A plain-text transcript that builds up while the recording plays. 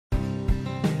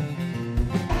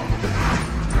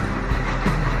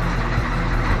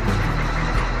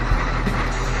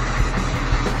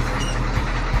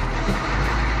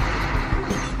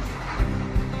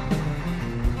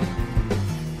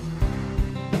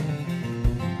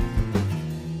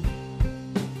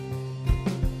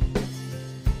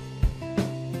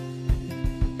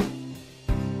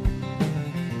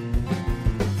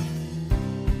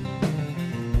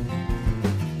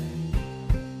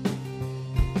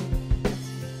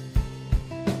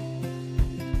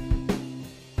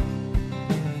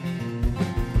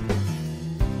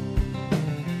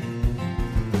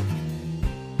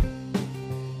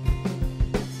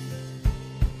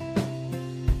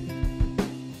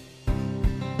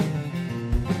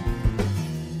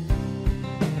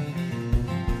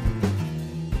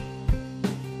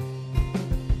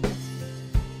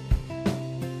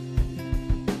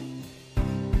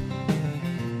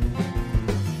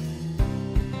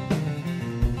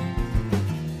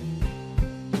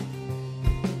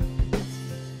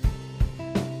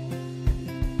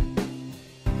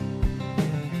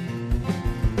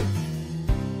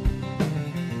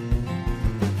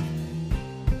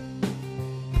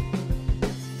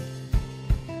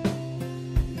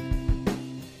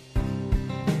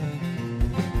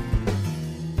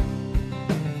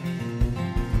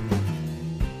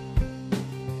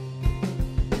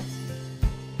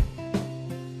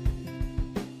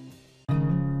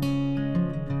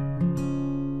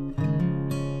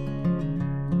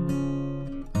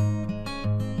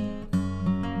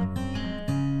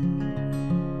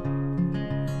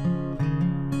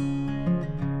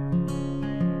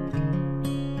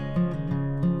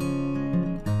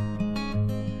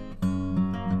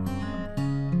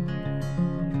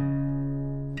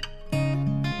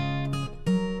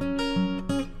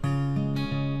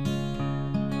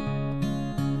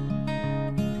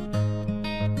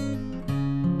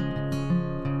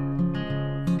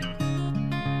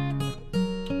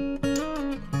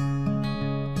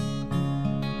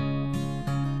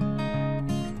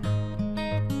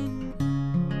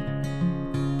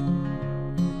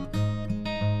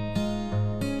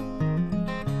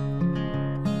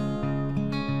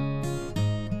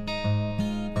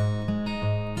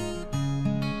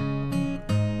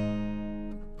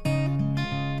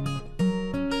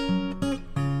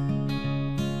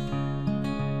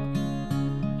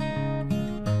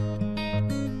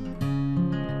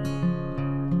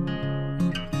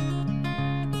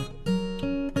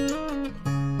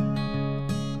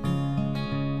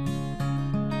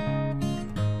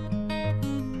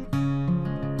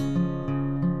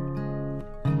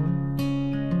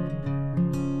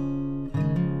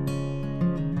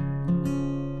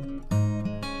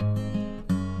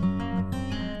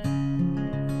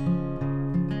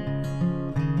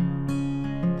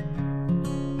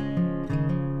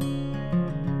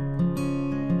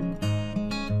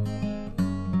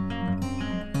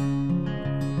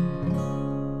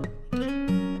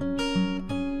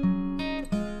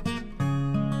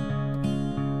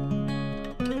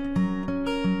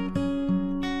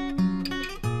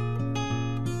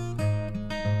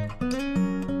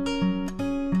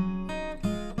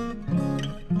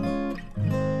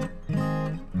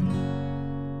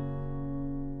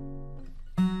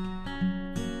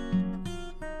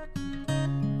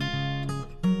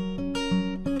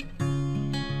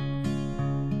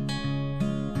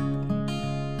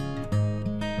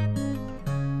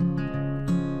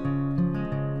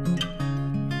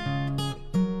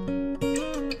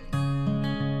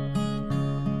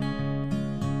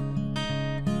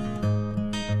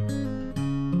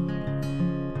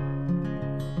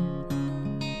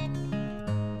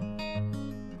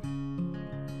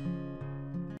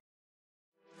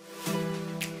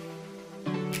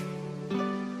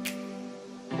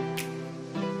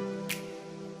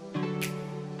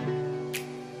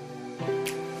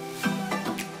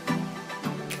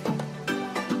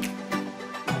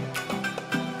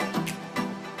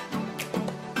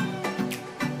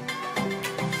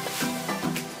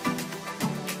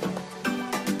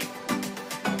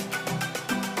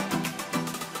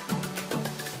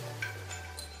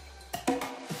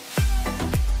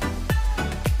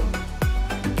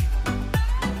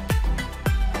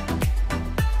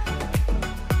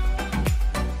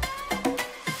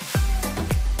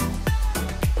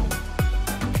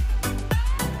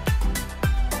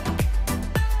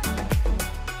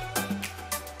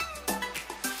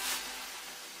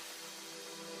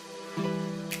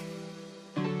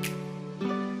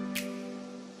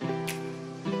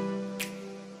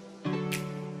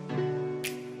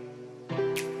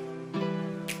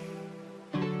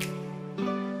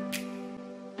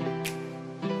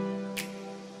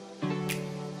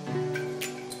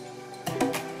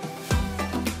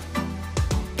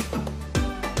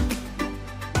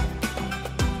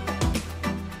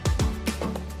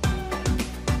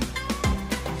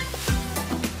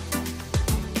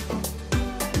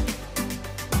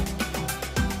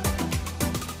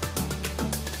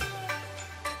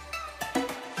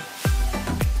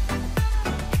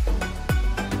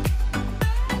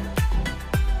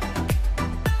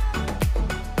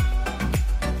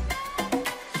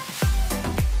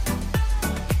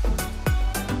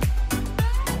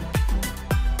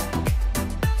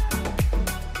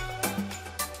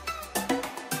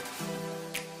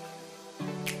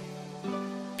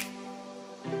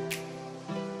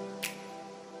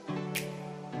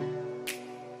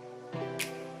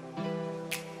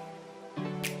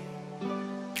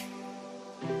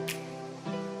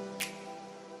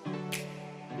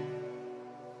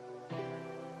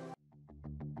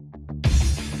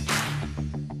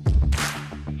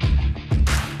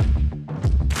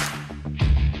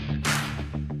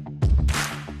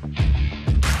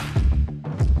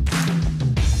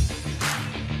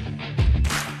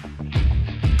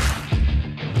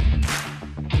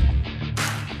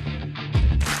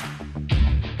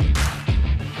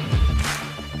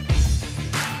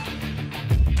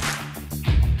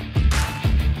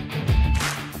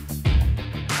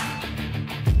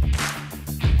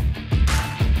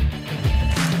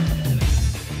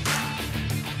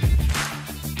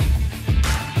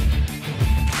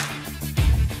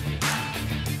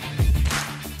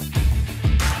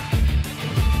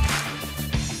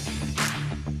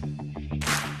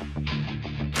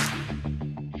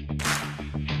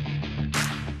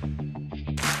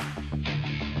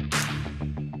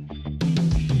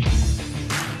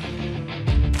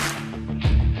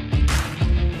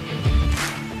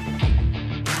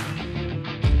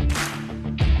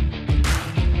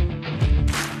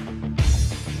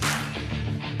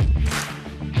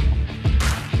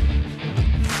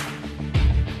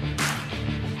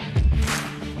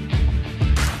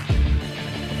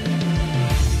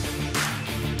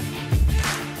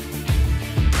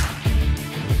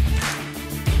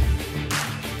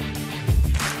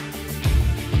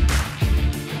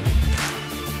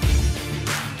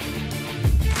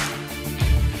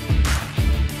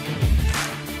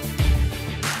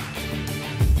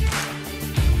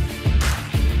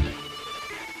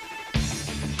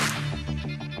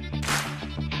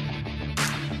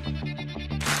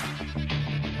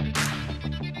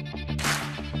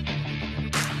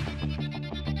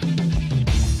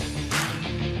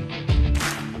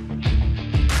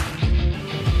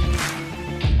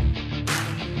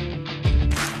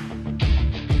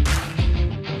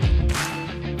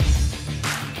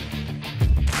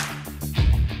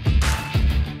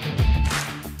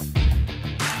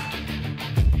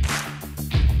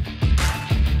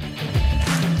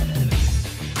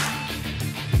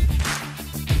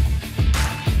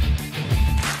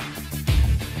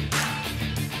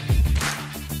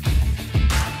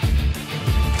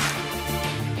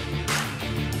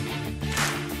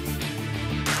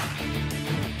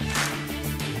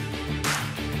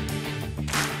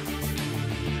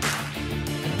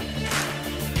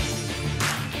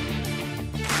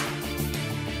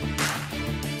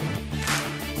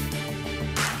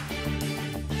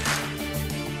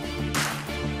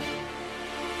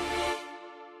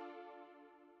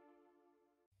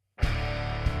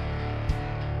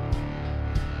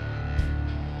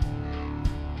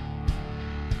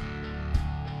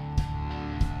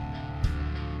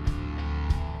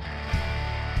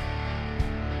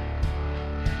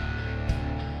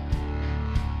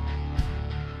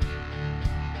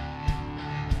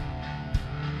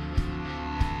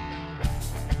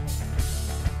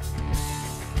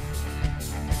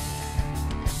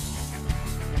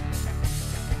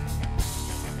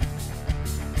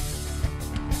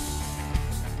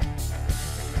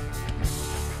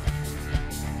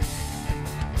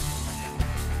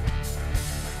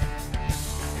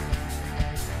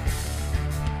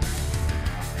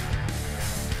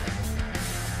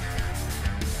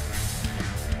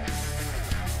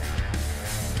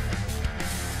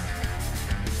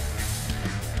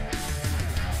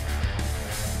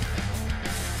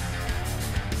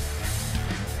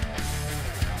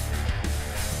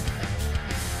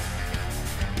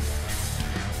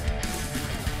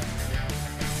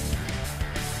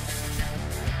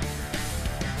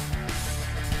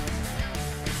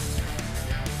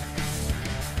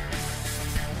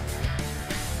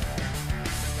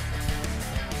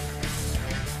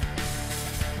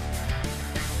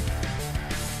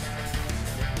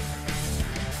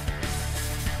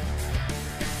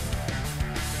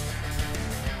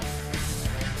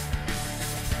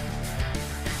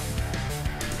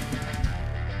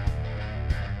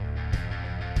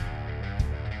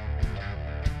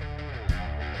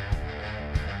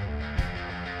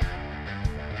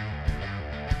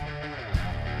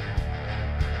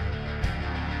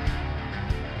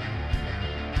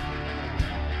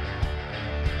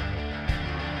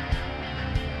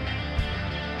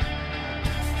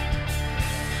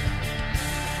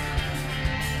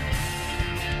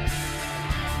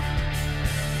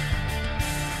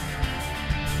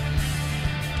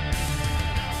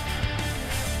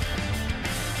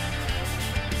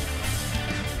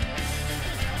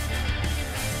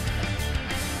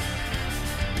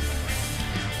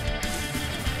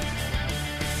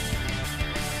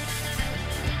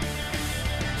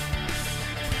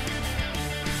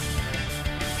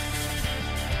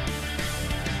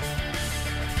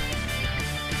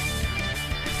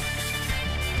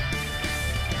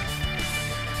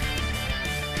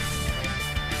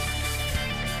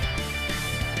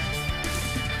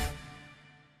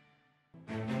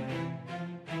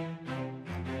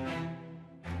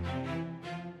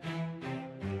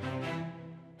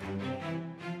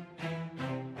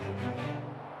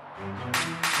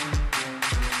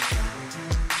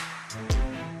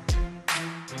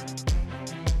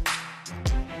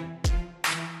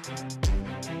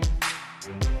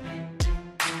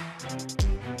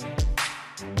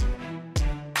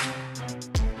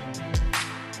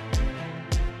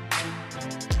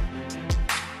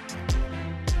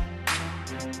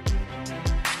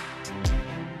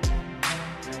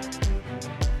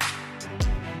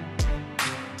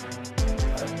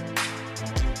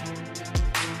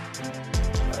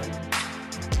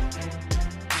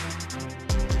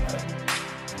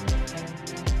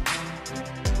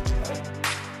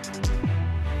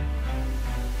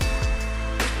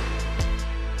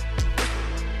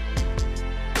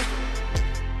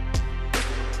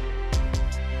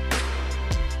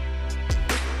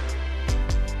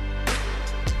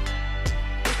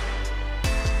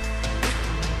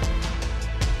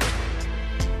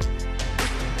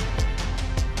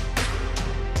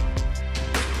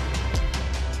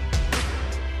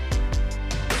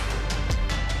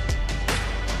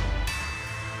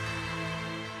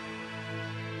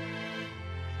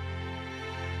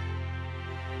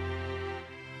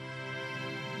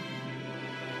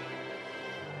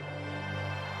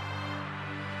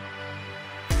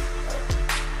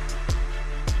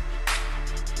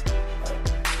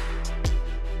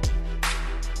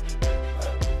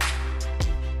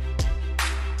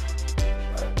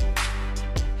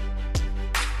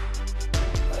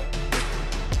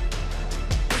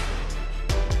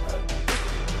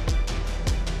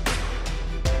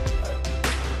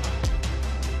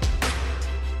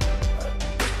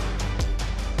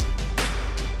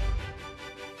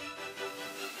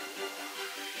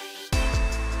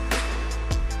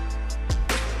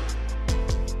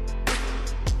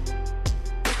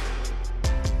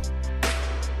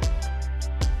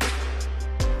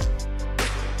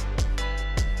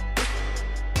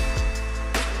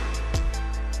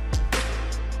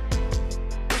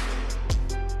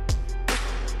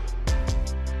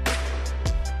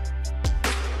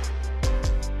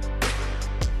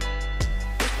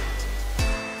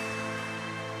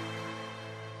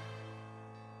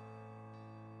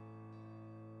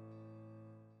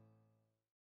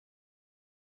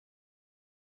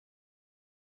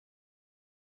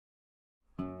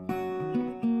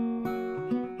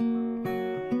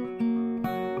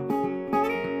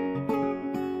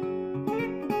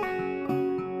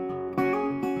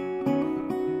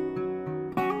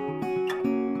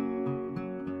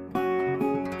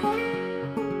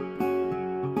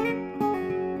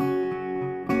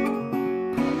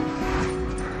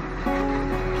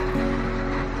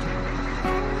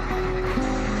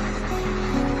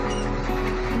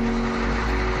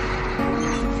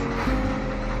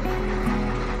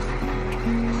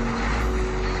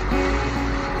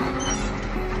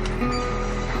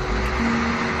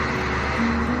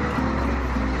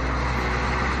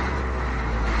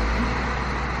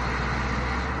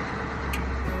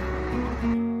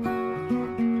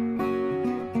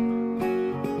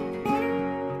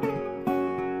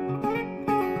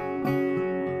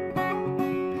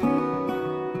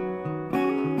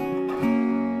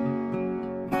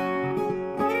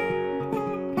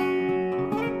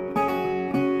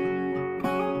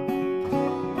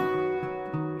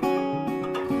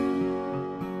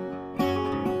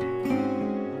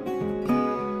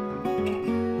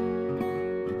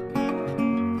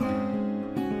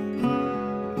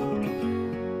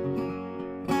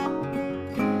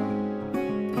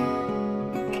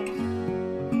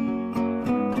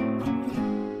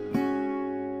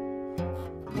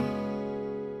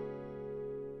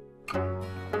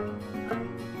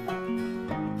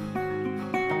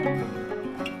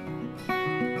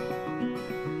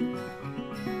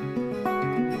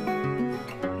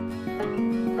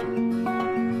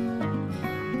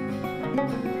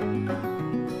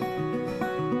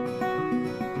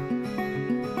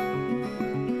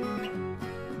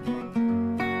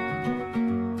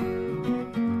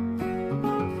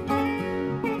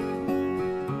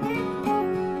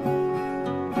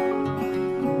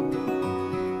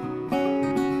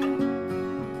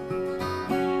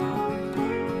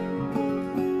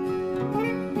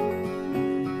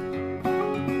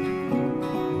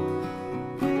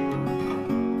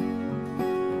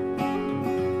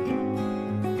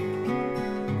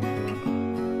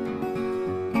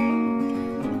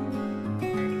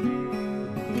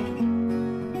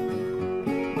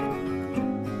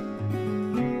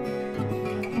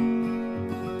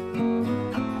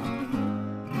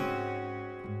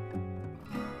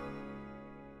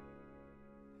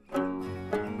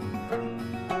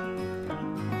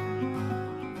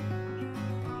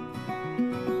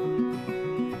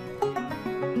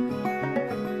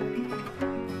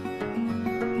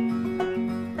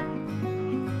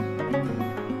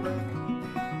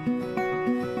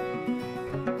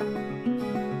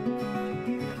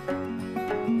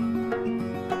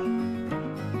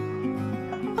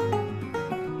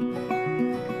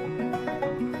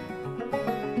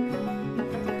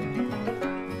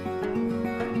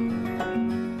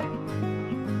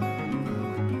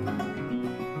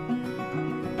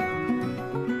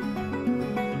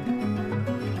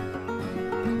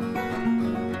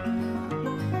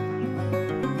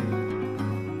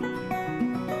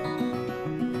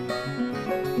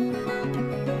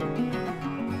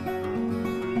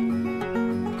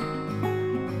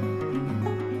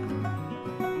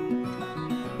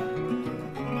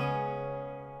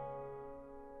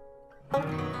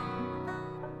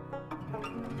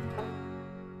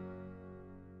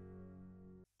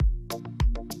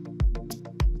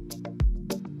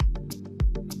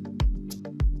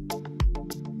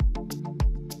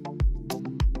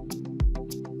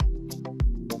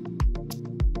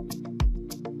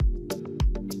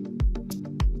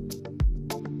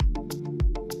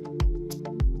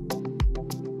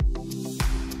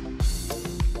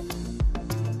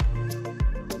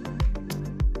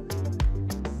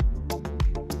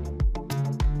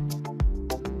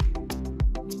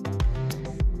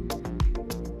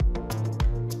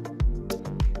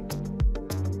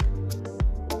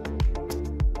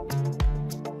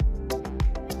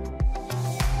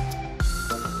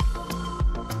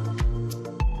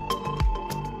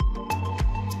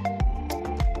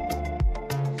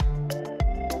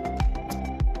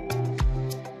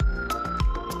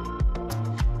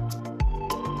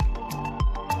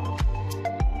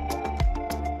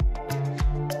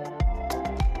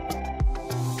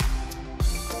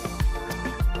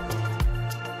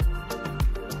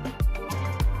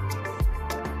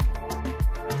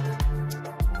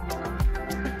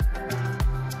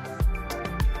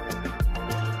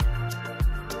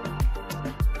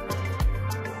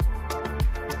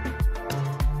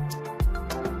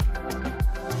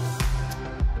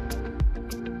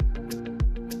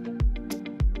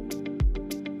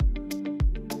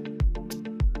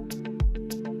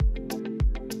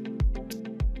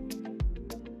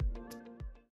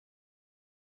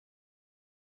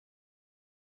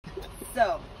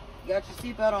So, you got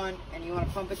your seatbelt on and you want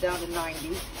to pump it down to 90.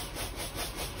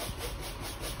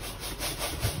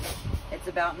 It's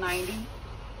about 90.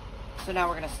 So now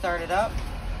we're going to start it up.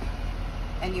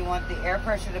 And you want the air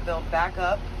pressure to build back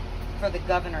up for the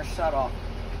governor shutoff.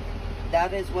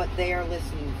 That is what they are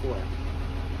listening for.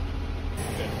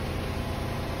 Okay.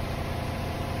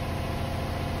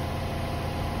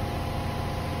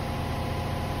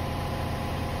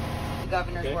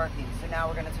 Governor's working. So now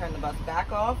we're going to turn the bus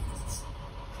back off.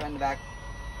 Turn the back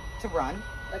to run.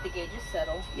 Let the gauges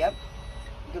settle. Yep.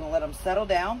 You're going to let them settle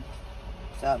down.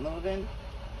 Stop moving.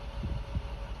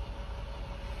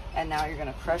 And now you're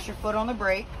going to press your foot on the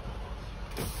brake.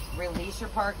 Release your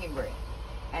parking brake.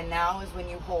 And now is when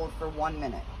you hold for 1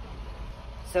 minute.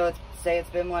 So say it's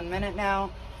been 1 minute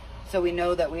now. So we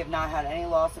know that we have not had any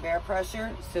loss of air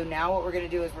pressure. So now what we're going to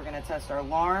do is we're going to test our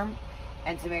alarm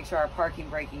and to make sure our parking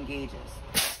brake engages.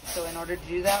 So in order to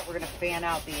do that, we're going to fan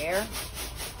out the air.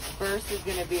 First is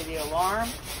going to be the alarm,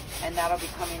 and that'll be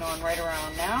coming on right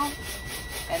around now.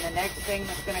 And the next thing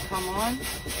that's going to come on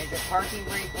is your parking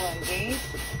brake will engage,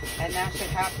 and that should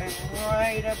happen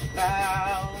right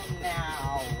about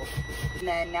now. And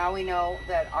then now we know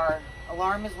that our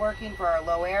alarm is working for our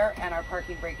low air and our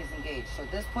parking brake is engaged. So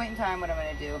at this point in time, what I'm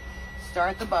going to do,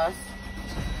 start the bus,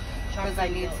 because I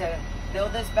need to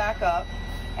build this back up,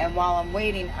 and while I'm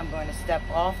waiting, I'm going to step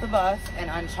off the bus and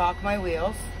unchalk my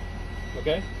wheels.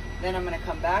 Okay. Then I'm going to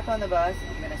come back on the bus.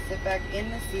 I'm going to sit back in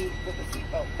the seat, put the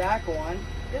seatbelt back on.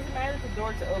 Does it matter if the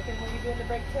doors are open when you're doing the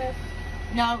brake test?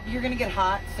 No, you're going to get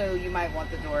hot, so you might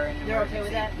want the door in. You're okay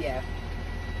with that? Yeah.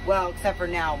 Well, except for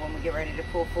now when we get ready to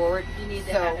pull forward. You need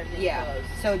to have everything closed.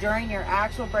 So during your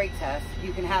actual brake test,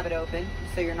 you can have it open,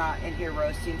 so you're not in here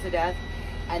roasting to death.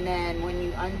 And then when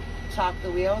you unchalk the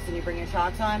wheels and you bring your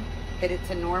shocks on, hit it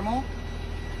to normal,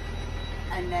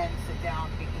 and then sit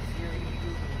down because you're going to be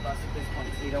moving the bus at this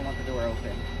point, so you don't want the door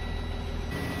open.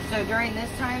 So during this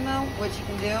time though, what you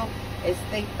can do is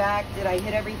think back, did I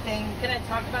hit everything? Can I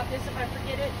talk about this if I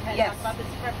forget it? Can I talk about this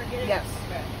if I forget it? Yes.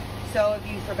 Okay. So if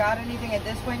you forgot anything at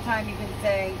this point in time, you can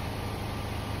say,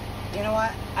 you know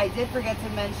what, I did forget to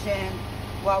mention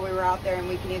while we were out there, and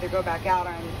we can either go back out,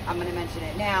 or I'm going to mention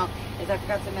it now, is I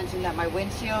forgot to mention that my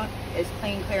windshield is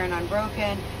clean, clear, and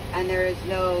unbroken, and there is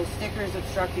no stickers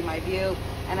obstructing my view,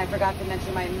 and I forgot to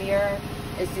mention my mirror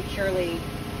is securely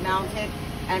mounted,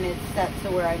 and it's set to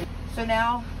where So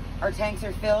now our tanks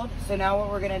are filled, so now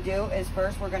what we're going to do is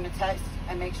first we're going to test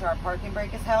and make sure our parking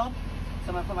brake is held. So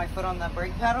I'm going to put my foot on the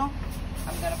brake pedal,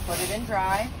 I'm going to put it in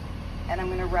drive, and I'm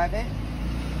going to rev it.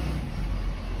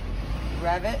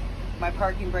 My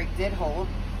parking brake did hold,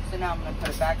 so now I'm going to put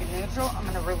it back in neutral. I'm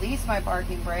going to release my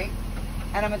parking brake,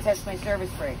 and I'm going to test my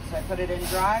service brake. So I put it in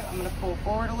drive, I'm going to pull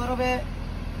forward a little bit,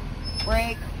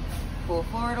 brake, pull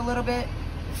forward a little bit,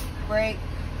 brake.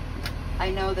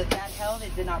 I know that that held,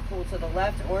 it did not pull to the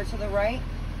left or to the right,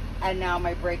 and now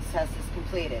my brakes test is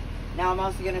completed. Now I'm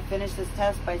also going to finish this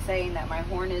test by saying that my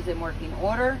horn is in working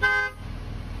order,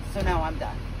 so now I'm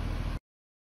done.